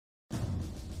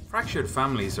Fractured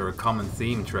families are a common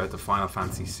theme throughout the Final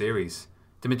Fantasy series.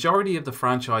 The majority of the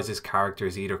franchise's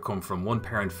characters either come from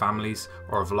one-parent families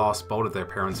or have lost both of their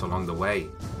parents along the way.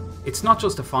 It's not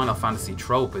just a Final Fantasy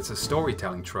trope, it's a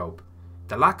storytelling trope.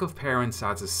 The lack of parents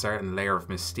adds a certain layer of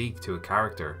mystique to a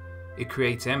character. It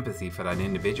creates empathy for that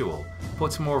individual,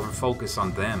 puts more of a focus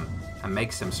on them, and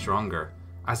makes them stronger,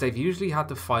 as they've usually had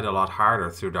to fight a lot harder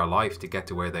through their life to get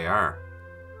to where they are.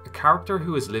 A character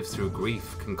who has lived through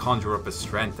grief can conjure up a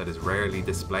strength that is rarely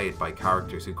displayed by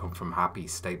characters who come from happy,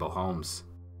 stable homes.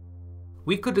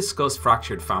 We could discuss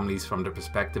fractured families from the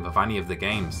perspective of any of the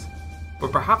games,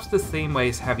 but perhaps the theme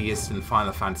weighs heaviest in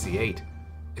Final Fantasy VIII,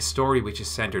 a story which is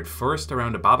centred first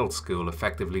around a battle school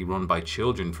effectively run by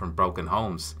children from broken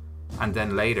homes, and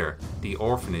then later, the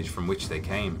orphanage from which they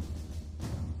came.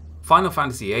 Final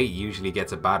Fantasy VIII usually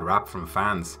gets a bad rap from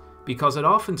fans, because it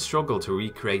often struggled to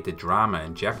recreate the drama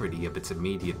and jeopardy of its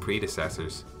immediate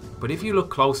predecessors. But if you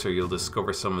look closer, you'll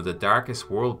discover some of the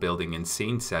darkest world building and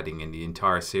scene setting in the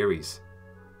entire series.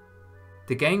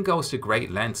 The game goes to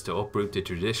great lengths to uproot the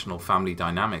traditional family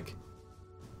dynamic.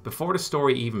 Before the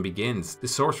story even begins, the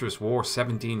Sorceress War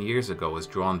 17 years ago has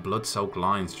drawn blood-soaked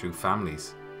lines through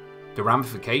families. The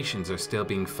ramifications are still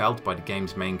being felt by the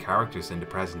game's main characters in the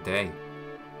present day.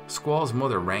 Squall's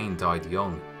mother Rain died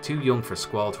young, too young for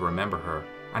Squall to remember her,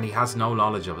 and he has no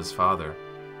knowledge of his father.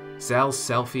 Zell,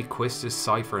 Selphie, Quistis,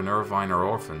 Cypher and Irvine are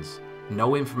orphans.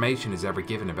 No information is ever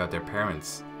given about their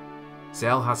parents.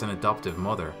 Zell has an adoptive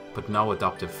mother, but no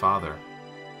adoptive father.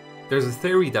 There's a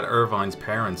theory that Irvine's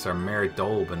parents are Mare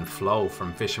Dolb and Flo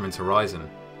from Fisherman's Horizon.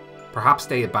 Perhaps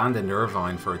they abandoned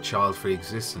Irvine for a child-free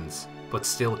existence, but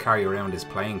still carry around his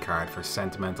playing card for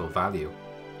sentimental value.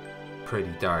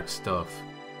 Pretty dark stuff.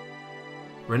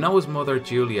 Rinoa's mother,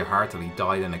 Julia Hartley,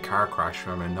 died in a car crash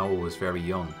when Rinoa was very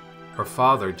young. Her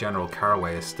father, General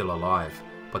Caraway, is still alive,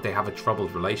 but they have a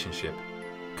troubled relationship.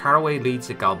 Caraway leads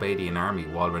the Galbadian army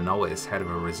while Rinoa is head of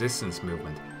a resistance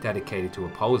movement dedicated to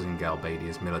opposing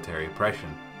Galbadia's military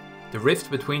oppression. The rift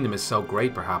between them is so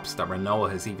great perhaps that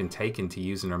Rinoa has even taken to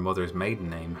using her mother's maiden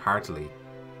name, Hartley.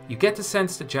 You get the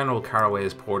sense that General Caraway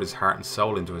has poured his heart and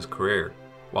soul into his career,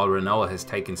 while Rinoa has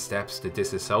taken steps to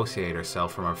disassociate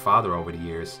herself from her father over the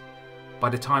years. By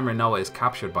the time Rinoa is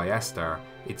captured by Esthar,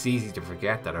 it's easy to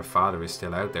forget that her father is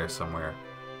still out there somewhere.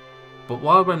 But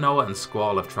while Rinoa and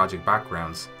Squall have tragic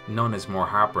backgrounds, none is more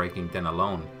heartbreaking than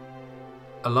Alone.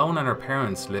 Alone and her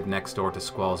parents lived next door to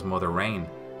Squall's mother Rain,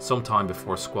 sometime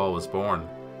before Squall was born.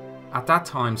 At that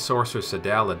time, Sorceress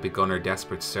Adele had begun her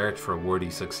desperate search for a worthy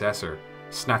successor,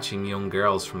 snatching young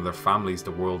girls from their families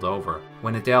the world over.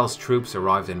 When Adele's troops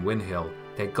arrived in Windhill,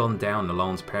 they gunned down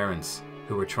Alone's parents,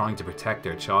 who were trying to protect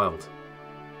their child.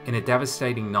 In a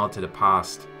devastating nod to the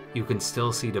past, you can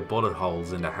still see the bullet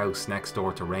holes in the house next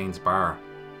door to Rain's bar.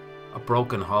 A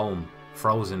broken home,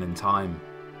 frozen in time.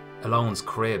 Alone's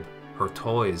crib, her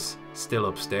toys, still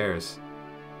upstairs.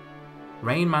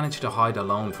 Rain managed to hide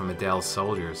Alone from Adele's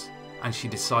soldiers, and she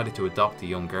decided to adopt the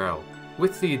young girl.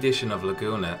 With the addition of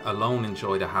Laguna, Alone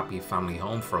enjoyed a happy family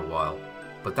home for a while,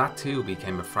 but that too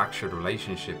became a fractured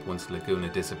relationship once Laguna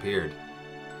disappeared.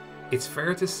 It's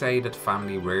fair to say that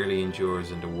family rarely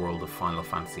endures in the world of Final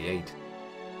Fantasy VIII.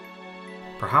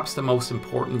 Perhaps the most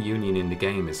important union in the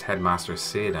game is Headmaster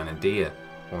Cid and Edea,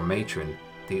 or Matron,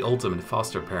 the ultimate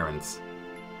foster parents.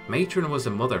 Matron was a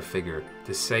mother figure,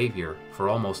 the saviour for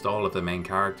almost all of the main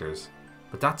characters,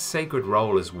 but that sacred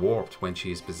role is warped when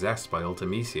she is possessed by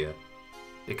Ultimecia.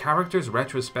 The characters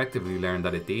retrospectively learn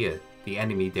that Edea, the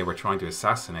enemy they were trying to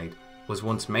assassinate, was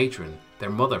once Matron,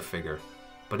 their mother figure.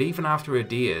 But even after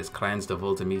Edea is cleansed of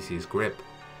Ultimecia's grip,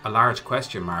 a large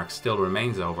question mark still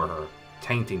remains over her,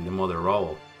 tainting the mother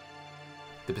role.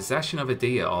 The possession of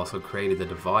Edea also created a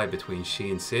divide between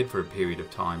she and Cid for a period of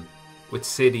time, with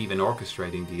Cid even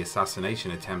orchestrating the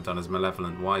assassination attempt on his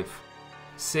malevolent wife.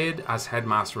 Cid, as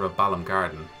headmaster of Balamb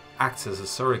Garden, acts as a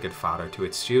surrogate father to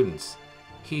its students.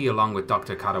 He, along with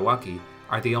Dr. Kadawaki,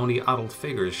 are the only adult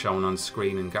figures shown on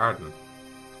screen in Garden.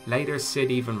 Later,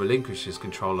 Cid even relinquishes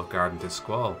control of Garden to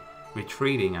Squall,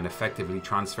 retreating and effectively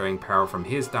transferring power from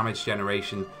his damaged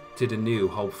generation to the new,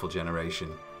 hopeful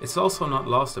generation. It's also not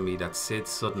lost on me that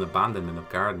Cid's sudden abandonment of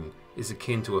Garden is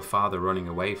akin to a father running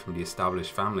away from the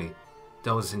established family,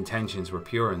 though his intentions were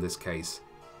pure in this case,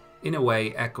 in a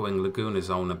way echoing Laguna's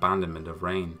own abandonment of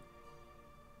Rain.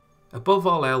 Above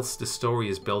all else, the story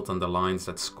is built on the lines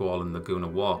that Squall and Laguna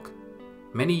walk.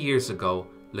 Many years ago,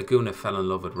 Laguna fell in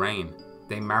love with Rain.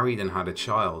 They married and had a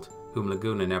child, whom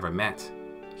Laguna never met.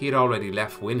 He had already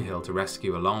left Windhill to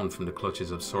rescue Alone from the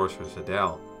clutches of Sorceress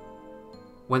Adele.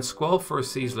 When Squall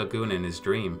first sees Laguna in his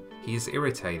dream, he is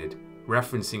irritated.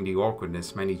 referencing the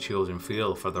awkwardness many children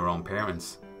feel for their own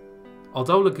parents.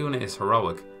 Although Laguna is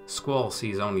heroic, Squall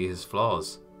sees only his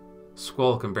flaws.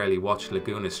 Squall can barely watch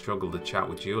Laguna struggle to chat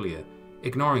with Julia,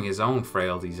 ignoring his own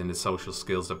frailties in the social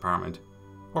skills department,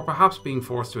 or perhaps being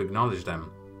forced to acknowledge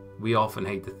them. We often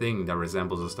hate the thing that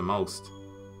resembles us the most.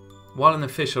 While an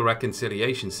official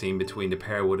reconciliation scene between the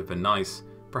pair would have been nice,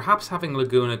 perhaps having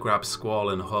Laguna grab Squall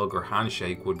in a hug or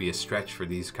handshake would be a stretch for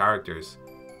these characters.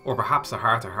 Or perhaps a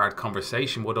heart-to-heart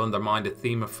conversation would undermine the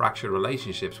theme of fractured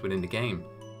relationships within the game.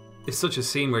 If such a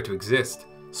scene were to exist,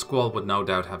 Squall would no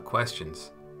doubt have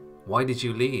questions. Why did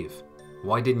you leave?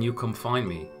 Why didn't you come find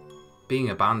me?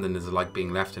 Being abandoned is like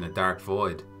being left in a dark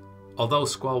void. Although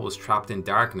Squall was trapped in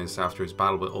darkness after his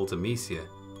battle with Ultimecia,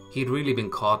 he had really been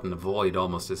caught in a void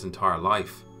almost his entire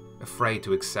life, afraid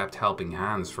to accept helping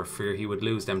hands for fear he would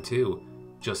lose them too,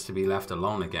 just to be left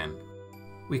alone again.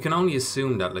 We can only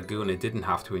assume that Laguna didn't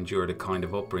have to endure the kind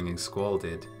of upbringing Squall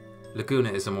did.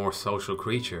 Laguna is a more social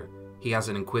creature. He has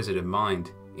an inquisitive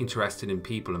mind, interested in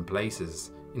people and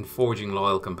places, in forging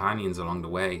loyal companions along the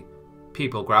way.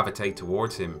 People gravitate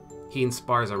towards him. He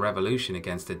inspires a revolution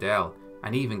against Adele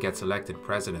and even gets elected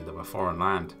president of a foreign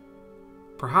land.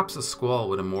 Perhaps a Squall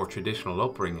with a more traditional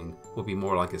upbringing would be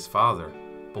more like his father,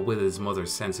 but with his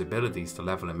mother's sensibilities to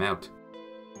level him out.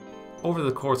 Over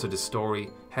the course of the story,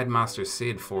 Headmaster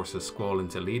Cid forces Squall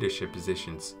into leadership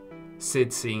positions,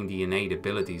 Cid seeing the innate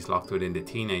abilities locked within the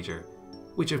teenager,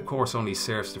 which of course only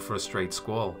serves to frustrate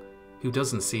Squall, who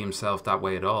doesn't see himself that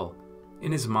way at all.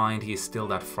 In his mind, he is still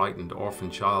that frightened orphan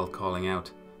child calling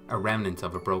out, a remnant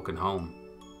of a broken home.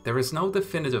 There is no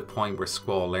definitive point where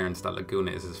Squall learns that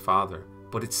Laguna is his father,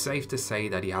 but it's safe to say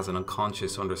that he has an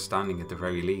unconscious understanding at the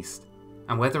very least.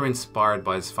 And whether inspired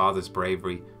by his father's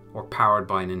bravery or powered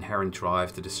by an inherent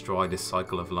drive to destroy this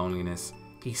cycle of loneliness,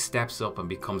 he steps up and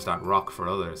becomes that rock for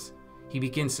others. He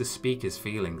begins to speak his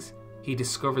feelings. He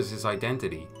discovers his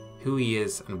identity, who he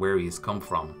is and where he has come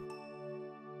from.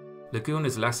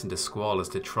 Laguna's lesson to Squall is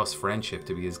to trust friendship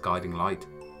to be his guiding light.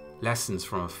 Lessons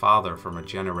from a father from a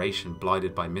generation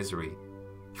blighted by misery.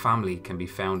 Family can be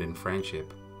found in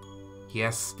friendship.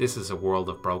 Yes, this is a world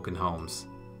of broken homes.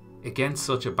 Against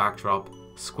such a backdrop,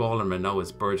 Squall and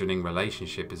Rinoa's burgeoning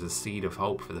relationship is a seed of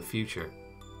hope for the future.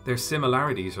 Their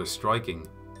similarities are striking.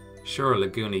 Sure,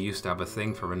 Laguna used to have a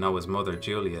thing for Rinoa's mother,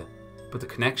 Julia, but the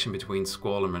connection between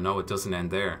Squall and Rinoa doesn't end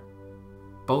there.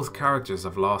 Both characters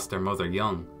have lost their mother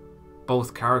young.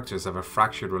 Both characters have a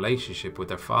fractured relationship with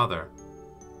their father.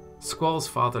 Squall's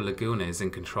father Laguna is in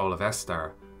control of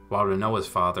Esthar, while Rinoa's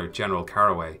father, General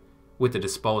Caraway, with the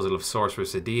disposal of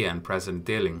Sorceress Edea and President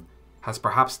Dilling, has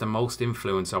perhaps the most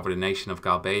influence over the nation of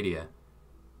Galbadia.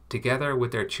 Together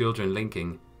with their children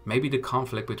linking, maybe the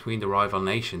conflict between the rival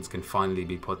nations can finally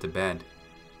be put to bed.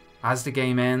 As the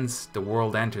game ends, the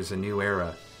world enters a new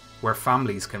era, where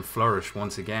families can flourish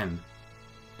once again.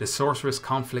 The Sorceress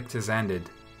conflict has ended,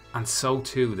 and so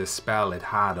too the spell it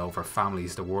had over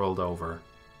families the world over.